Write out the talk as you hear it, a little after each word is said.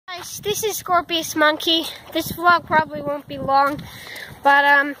guys, this is Scorpius Monkey. This vlog probably won't be long,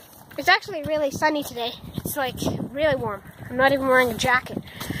 but it's actually really sunny today. It's like really warm. I'm not even wearing a jacket.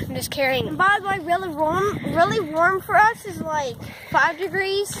 I'm just carrying it. And by the way, really warm for us is like 5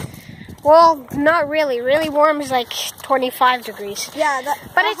 degrees. Well, not really. Really warm is like 25 degrees. Yeah,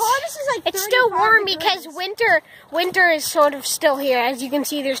 but it's still warm degrees. Because winter is sort of still here. As you can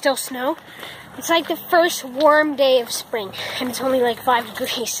see, there's still snow. It's like the first warm day of spring, and it's only like 5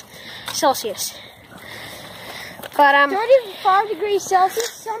 degrees Celsius. But 35 degrees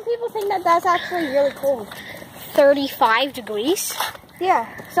Celsius. Some people think that that's actually really cold. 35 degrees. Yeah,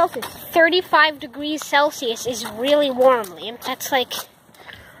 Celsius. 35 degrees Celsius is really warm, Liam. That's like,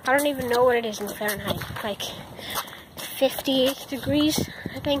 I don't even know what it is in Fahrenheit. Like 58 degrees,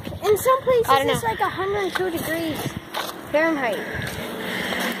 I think. In some places, I don't know. it's like 102 degrees Fahrenheit.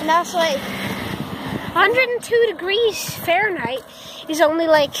 And that's like 102 degrees Fahrenheit is only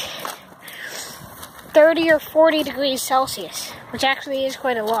like 30 or 40 degrees Celsius, which actually is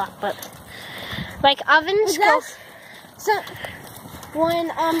quite a lot. But like ovens go. So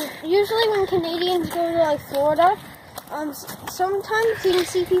usually when Canadians go to like Florida, sometimes you can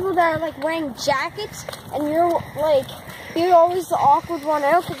see people that are like wearing jackets, and you're always the awkward one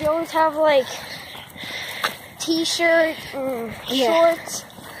out because you always have like t-shirt and shorts,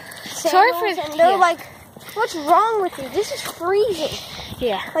 sandals, and they're like, "What's wrong with you? This is freezing."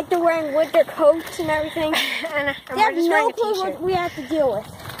 Yeah. Like they're wearing winter coats and everything. and they have no clue what we have to deal with.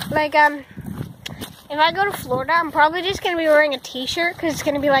 Like if I go to Florida, I'm probably just gonna be wearing a t-shirt because it's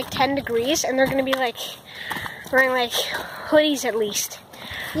gonna be like 10 degrees, and they're gonna be like wearing like hoodies at least.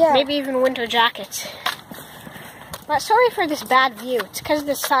 Yeah. Maybe even winter jackets. But sorry for this bad view. It's because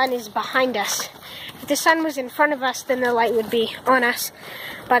the sun is behind us. If the sun was in front of us, then the light would be on us.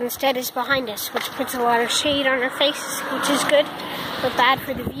 But instead it's behind us, which puts a lot of shade on our faces, which is good, but bad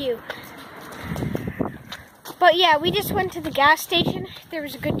for the view. But yeah, we just went to the gas station. There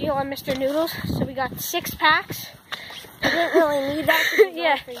was a good deal on Mr. Noodles, so we got 6 packs. I didn't really need that because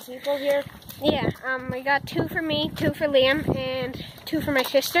yeah. there's 3 people here. Yeah, we got 2 for me, 2 for Liam, and 2 for my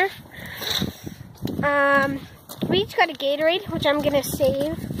sister. We each got a Gatorade, which I'm gonna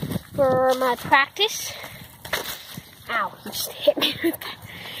save for my practice. Ow, you just hit me with that.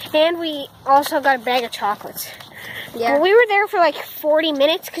 And we also got a bag of chocolates. Yeah. But we were there for like 40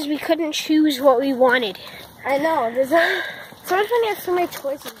 minutes because we couldn't choose what we wanted. I know, sometimes when you have so many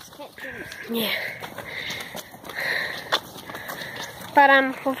choices, you can't choose. Yeah.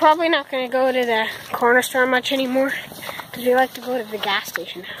 But we're probably not going to go to the corner store much anymore because we like to go to the gas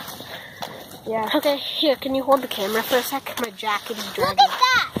station. Yeah. Okay, here, can you hold the camera for a sec? My jacket is dragging. Look at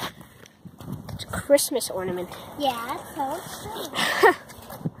that! It's a Christmas ornament. Yeah, so true.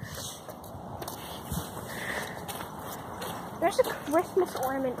 There's a Christmas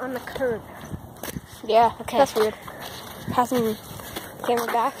ornament on the curb. Yeah, okay. That's weird. Passing the camera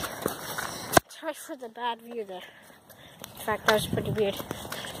back. Sorry for the bad view there. In fact, that was pretty weird.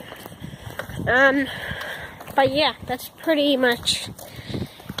 But yeah, that's pretty much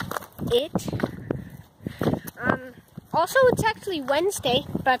it. Also, it's actually Wednesday,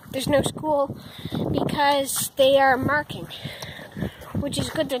 but there's no school because they are marking, which is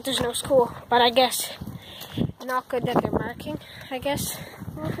good that there's no school, but I guess not good that they're marking, I guess.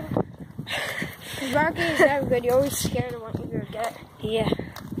 Marking is never good. You're always scared of what you're going to get. Yeah.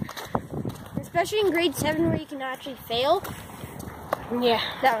 Especially in grade 7 where you can actually fail. Yeah.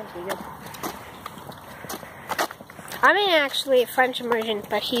 That would be good. I'm in actually a French immersion,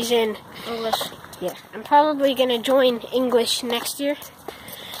 but he's in English. Yeah. I'm probably going to join English next year.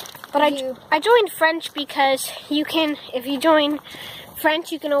 But I joined French because you can, if you join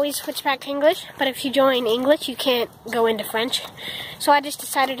French, you can always switch back to English. But if you join English, you can't go into French. So I just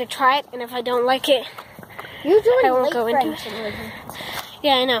decided to try it, and if I don't like it, I won't go into it.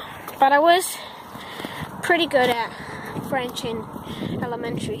 Yeah, I know. But I was pretty good at French in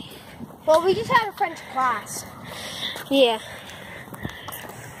elementary. Well, we just had a French class. Yeah.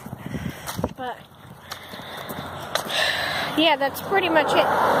 But yeah, that's pretty much it.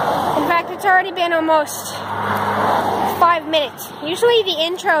 In fact, it's already been almost 5 minutes. Usually the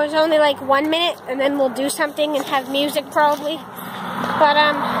intro is only like 1 minute, and then we'll do something and have music probably. But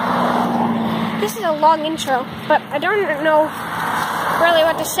this is a long intro, but I don't know really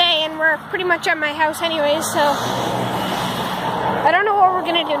what to say, and we're pretty much at my house anyways, so I don't know what we're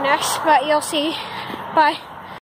gonna do next, but you'll see. Bye.